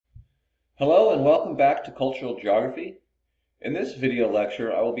Hello and welcome back to Cultural Geography. In this video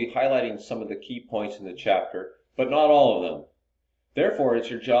lecture, I will be highlighting some of the key points in the chapter, but not all of them. Therefore, it's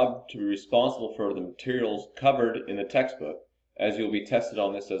your job to be responsible for the materials covered in the textbook, as you'll be tested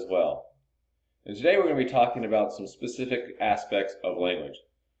on this as well. And today we're going to be talking about some specific aspects of language.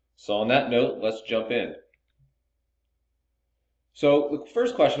 So on that note, let's jump in. So the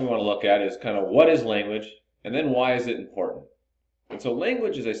first question we want to look at is kind of what is language, and then why is it important? And so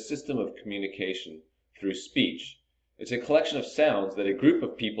language is a system of communication through speech. It's a collection of sounds that a group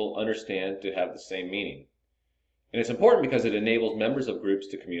of people understand to have the same meaning. And it's important because it enables members of groups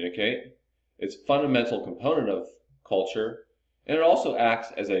to communicate. It's a fundamental component of culture, and it also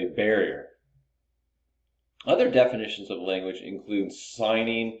acts as a barrier. Other definitions of language include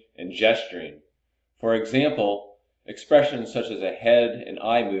signing and gesturing. For example, expressions such as a head and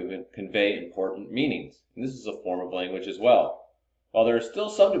eye movement convey important meanings, and this is a form of language as well. While there is still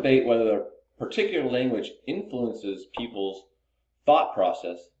some debate whether a particular language influences people's thought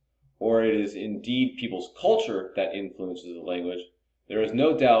process, or it is indeed people's culture that influences the language, there is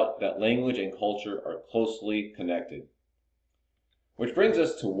no doubt that language and culture are closely connected. Which brings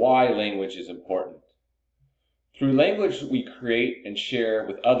us to why language is important. Through language, we create and share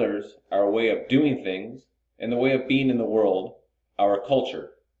with others our way of doing things and the way of being in the world, our culture.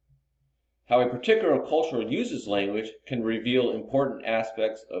 How a particular culture uses language can reveal important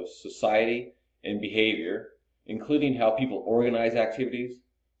aspects of society and behavior, including how people organize activities,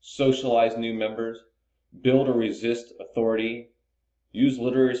 socialize new members, build or resist authority, use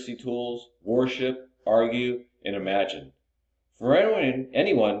literacy tools, worship, argue, and imagine. For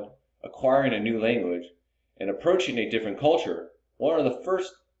anyone acquiring a new language and approaching a different culture, one of the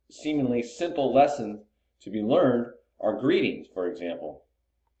first seemingly simple lessons to be learned are greetings, for example.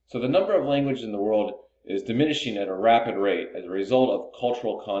 So the number of languages in the world is diminishing at a rapid rate as a result of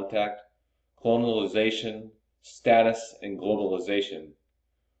cultural contact, colonialization, status, and globalization.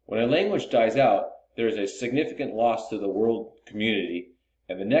 When a language dies out, there is a significant loss to the world community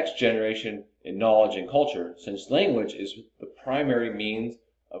and the next generation in knowledge and culture, since language is the primary means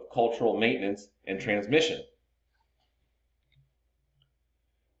of cultural maintenance and transmission.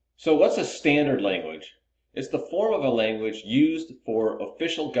 So what's a standard language? It's the form of a language used for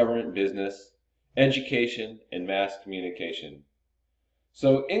official government business, education, and mass communication.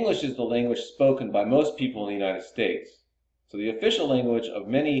 So English is the language spoken by most people in the United States. So the official language of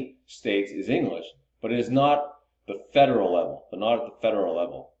many states is English, but it is not the federal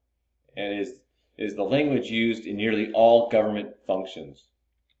level, and is the language used in nearly all government functions.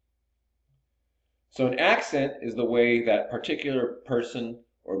 So an accent is the way that particular person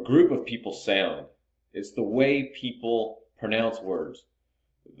or group of people sound. It's the way people pronounce words,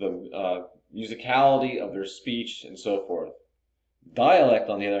 the musicality of their speech, and so forth. Dialect,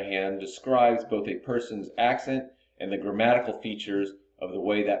 on the other hand, describes both a person's accent and the grammatical features of the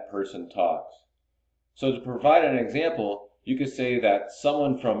way that person talks. So to provide an example, you could say that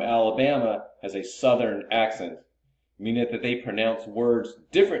someone from Alabama has a southern accent, meaning that they pronounce words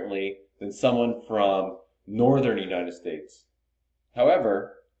differently than someone from northern United States.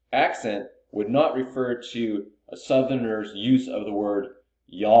 However, accent would not refer to a southerner's use of the word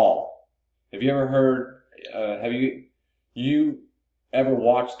y'all. Have you ever heard, have you ever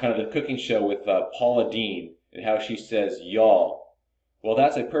watched kind of the cooking show with Paula Deen and how she says y'all? Well,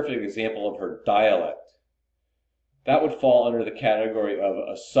 that's a perfect example of her dialect. That would fall under the category of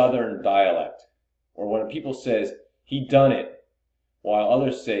a southern dialect, or when people says he done it, while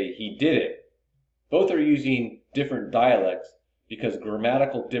others say he did it. Both are using different dialects because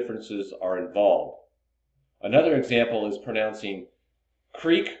grammatical differences are involved. Another example is pronouncing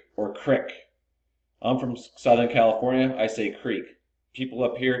creek or crick. I'm from Southern California, I say creek. People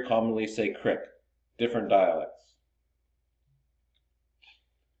up here commonly say crick, different dialects.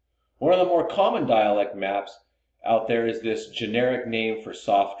 One of the more common dialect maps out there is this generic name for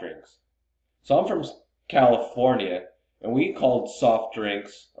soft drinks. So I'm from California, and we called soft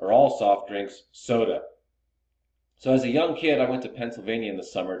drinks, or all soft drinks, soda. So as a young kid, I went to Pennsylvania in the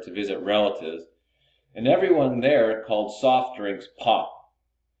summer to visit relatives, and everyone there called soft drinks pop.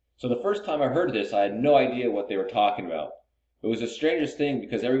 So the first time I heard this, I had no idea what they were talking about. It was the strangest thing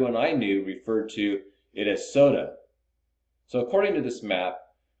because everyone I knew referred to it as soda. So according to this map,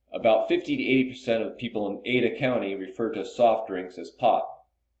 about 50 to 80% of people in Ada County refer to soft drinks as pop.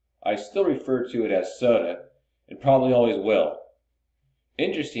 I still refer to it as soda, and probably always will.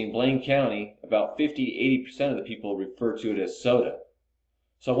 Interesting, Blaine County, about 50 to 80% of the people refer to it as soda.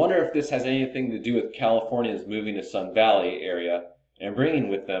 So I wonder if this has anything to do with Californians moving to Sun Valley area and bringing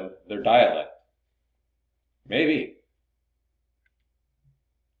with them their dialect. Maybe.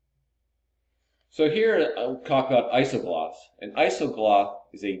 So here I'll talk about isogloss. An isogloss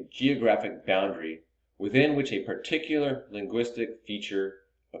is a geographic boundary within which a particular linguistic feature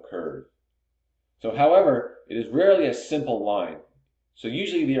occurs. So however, it is rarely a simple line. So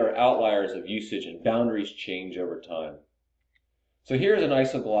usually there are outliers of usage and boundaries change over time. So here's an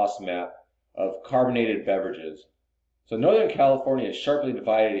isogloss map of carbonated beverages. So Northern California is sharply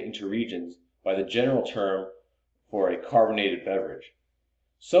divided into regions by the general term for a carbonated beverage.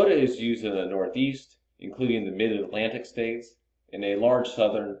 Soda is used in the Northeast, including the Mid-Atlantic states, and a large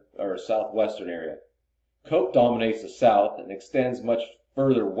southern or southwestern area. Coke dominates the South and extends much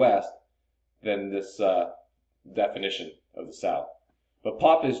further west than this definition of the South. But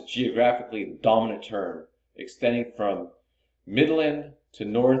pop is geographically the dominant term, extending from Midland to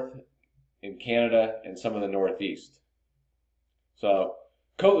north in Canada and some of the Northeast. So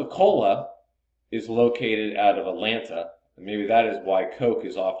Coca-Cola is located out of Atlanta, and maybe that is why Coke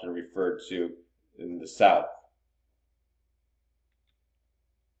is often referred to in the South.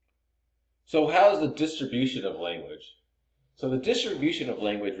 So how is the distribution of language? So the distribution of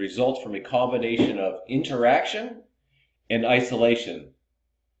language results from a combination of interaction and isolation.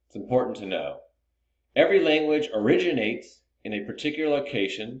 It's important to know. Every language originates in a particular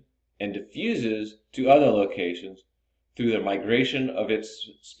location and diffuses to other locations through the migration of its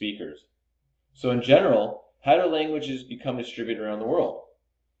speakers. So in general, how do languages become distributed around the world?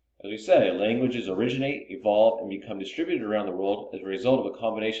 As we said, languages originate, evolve, and become distributed around the world as a result of a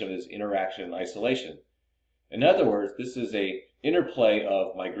combination of this interaction and isolation. In other words, this is an interplay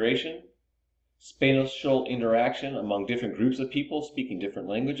of migration, spatial interaction among different groups of people speaking different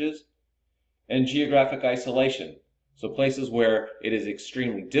languages, and geographic isolation. So places where it is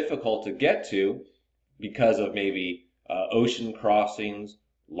extremely difficult to get to because of maybe ocean crossings,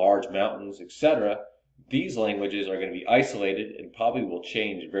 large mountains, etc., these languages are going to be isolated and probably will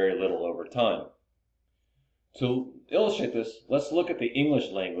change very little over time. To illustrate this, let's look at the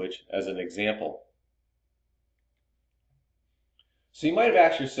English language as an example. So you might have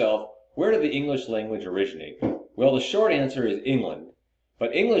asked yourself, where did the English language originate? Well, the short answer is England,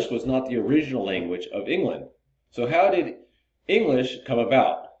 but English was not the original language of England. So how did English come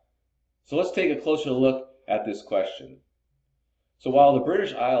about? So let's take a closer look at this question. So while the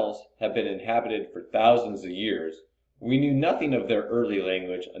British Isles have been inhabited for thousands of years, we knew nothing of their early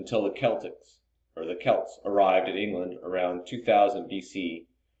language until the Celts arrived in England around 2000 BC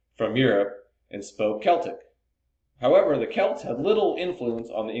from Europe and spoke Celtic. However, the Celts had little influence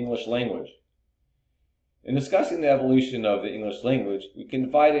on the English language. In discussing the evolution of the English language, we can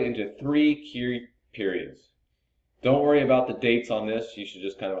divide it into three key periods. Don't worry about the dates on this, you should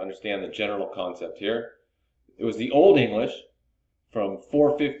just kind of understand the general concept here. It was the Old English, from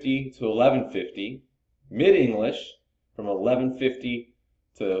 450 to 1150, Mid-English from 1150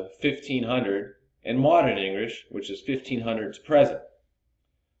 to 1500, and Modern English, which is 1500 to present.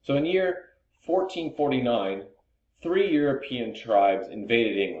 So in year 1449, 3 European tribes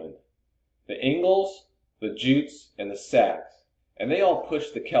invaded England, the Angles, the Jutes, and the Sacs, and they all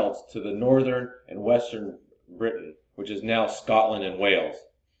pushed the Celts to the northern and western Britain, which is now Scotland and Wales.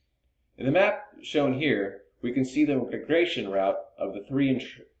 In the map shown here, we can see the migration route of the 3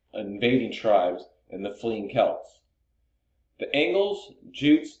 invading tribes and the fleeing Celts. The Angles,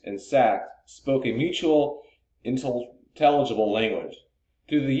 Jutes, and Sacs spoke a mutual intelligible language.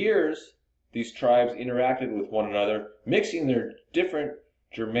 Through the years, these tribes interacted with one another, mixing their different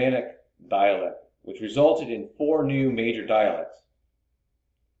Germanic dialect, which resulted in 4 new major dialects.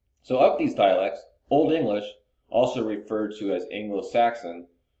 So of these dialects, Old English, also referred to as Anglo-Saxon,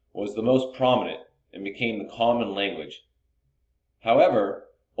 was the most prominent and became the common language. However,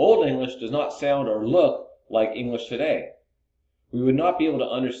 Old English does not sound or look like English today. We would not be able to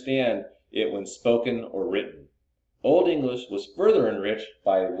understand it when spoken or written. Old English was further enriched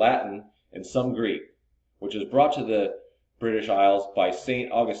by Latin and some Greek, which was brought to the British Isles by St.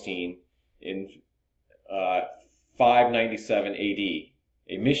 Augustine in 597 AD,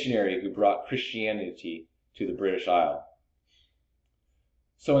 a missionary who brought Christianity to the British Isle.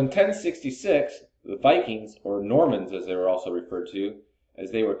 So in 1066, the Vikings, or Normans as they were also referred to, as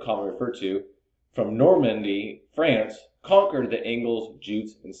they were commonly referred to, from Normandy, France, conquered the Angles,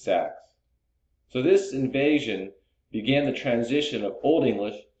 Jutes, and Sacs. So this invasion began the transition of Old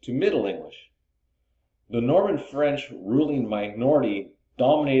English to Middle English. The Norman French ruling minority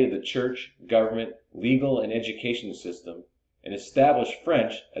dominated the church, government, legal, and education system, and established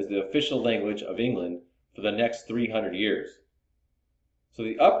French as the official language of England for the next 300 years. So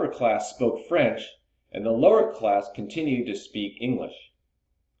the upper class spoke French, and the lower class continued to speak English.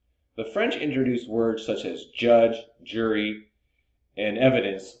 The French introduced words such as judge, jury, and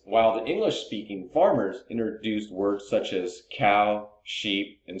evidence, while the English-speaking farmers introduced words such as cow,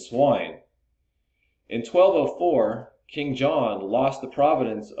 sheep, and swine. In 1204, King John lost the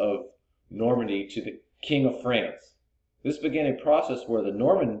province of Normandy to the King of France. This began a process where the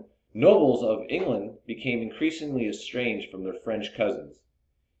Norman nobles of England became increasingly estranged from their French cousins.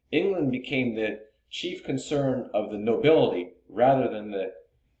 England became the chief concern of the nobility rather than the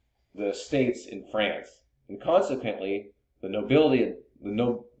estates in France, and consequently, the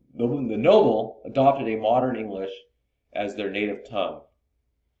noble adopted a modern English as their native tongue.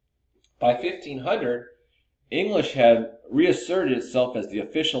 By 1500, English had reasserted itself as the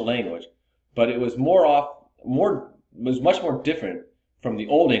official language, but it was much more different from the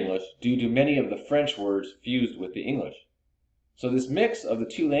Old English due to many of the French words fused with the English. So this mix of the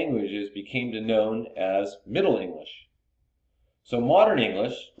two languages became known as Middle English. So modern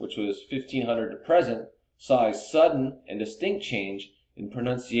English, which was 1500 to present, saw a sudden and distinct change in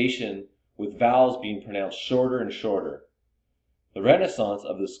pronunciation, with vowels being pronounced shorter and shorter. The renaissance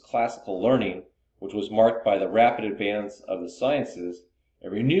of this classical learning, which was marked by the rapid advance of the sciences, a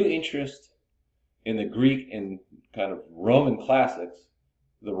renewed interest in the Greek and kind of Roman classics,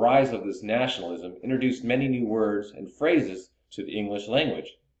 the rise of this nationalism introduced many new words and phrases to the English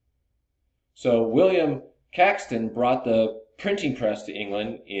language. So William Caxton brought the printing press to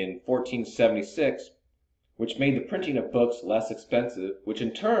England in 1476, which made the printing of books less expensive, which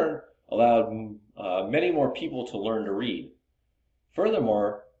in turn allowed many more people to learn to read.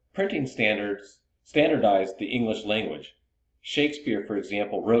 Furthermore, printing standardized the English language. Shakespeare, for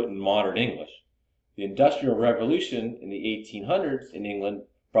example, wrote in modern English. The Industrial Revolution in the 1800s in England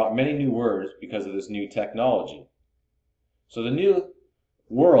brought many new words because of this new technology. So the New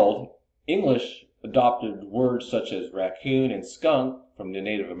World, English adopted words such as raccoon and skunk from the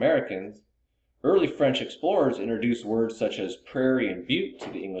Native Americans. Early French explorers introduced words such as prairie and butte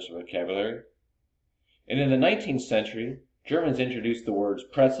to the English vocabulary. And in the 19th century, Germans introduced the words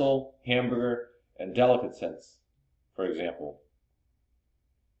pretzel, hamburger, and delicatessen, for example.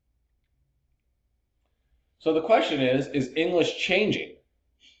 So the question is English changing?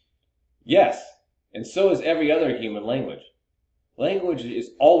 Yes, and so is every other human language. Language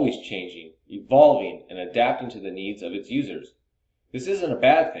is always changing, evolving, and adapting to the needs of its users. This isn't a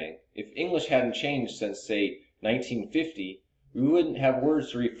bad thing. If English hadn't changed since, say, 1950, we wouldn't have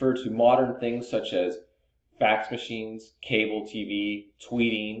words to refer to modern things such as fax machines, cable TV,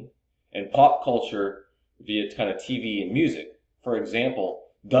 tweeting, and pop culture via kind of TV and music. For example,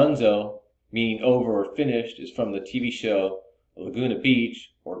 dunzo, meaning over or finished, is from the TV show Laguna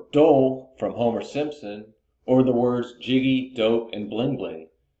Beach, or dole from Homer Simpson, or the words jiggy, dope, and bling bling.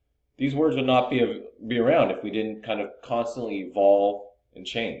 These words would not be around if we didn't kind of constantly evolve and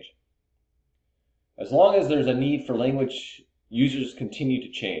change. As long as there's a need for language, users continue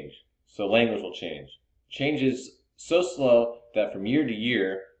to change, so language will change. Change is so slow that from year to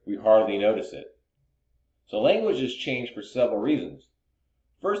year, we hardly notice it. So language has changed for several reasons.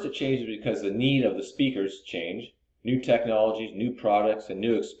 First, it changes because the need of the speakers change. New technologies, new products, and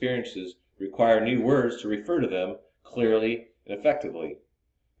new experiences require new words to refer to them clearly and effectively.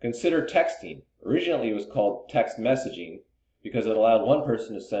 Consider texting. Originally, it was called text messaging because it allowed one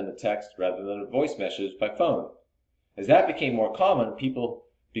person to send a text rather than a voice message by phone. As that became more common, people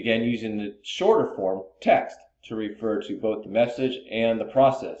began using the shorter form, text, to refer to both the message and the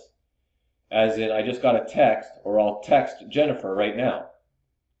process. As in, I just got a text, or I'll text Jennifer right now.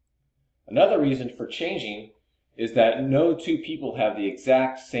 Another reason for changing is that no two people have the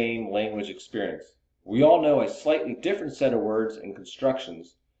exact same language experience. We all know a slightly different set of words and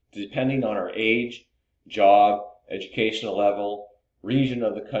constructions depending on our age, job, educational level, region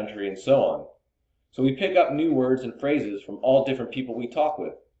of the country, and so on. So we pick up new words and phrases from all different people we talk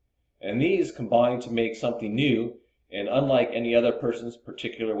with, and these combine to make something new and unlike any other person's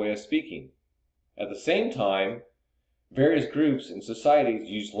particular way of speaking. At the same time, various groups and societies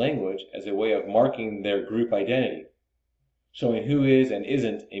use language as a way of marking their group identity, showing who is and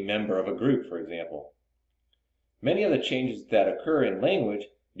isn't a member of a group, for example. Many of the changes that occur in language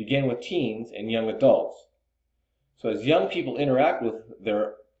begin with teens and young adults. So as young people interact with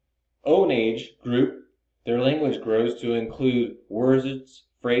their own age group, their language grows to include words,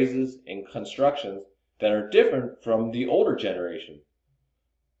 phrases, and constructions that are different from the older generation.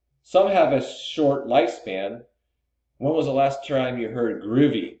 Some have a short lifespan. When was the last time you heard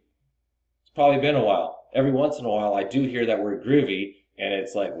groovy? It's probably been a while. Every once in a while I do hear that word groovy, and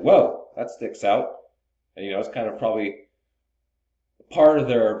it's like, whoa, that sticks out. And it's kind of probably part of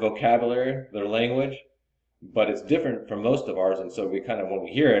their vocabulary, their language, but it's different from most of ours, and so we kind of, when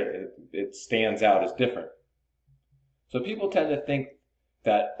we hear it, it stands out as different. So people tend to think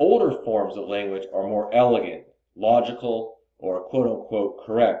that older forms of language are more elegant, logical, or quote-unquote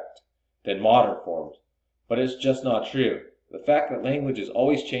correct than modern forms. But it's just not true. The fact that language is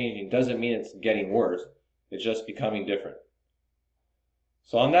always changing doesn't mean it's getting worse. It's just becoming different.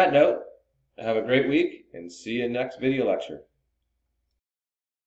 So on that note, have a great week and see you in the next video lecture.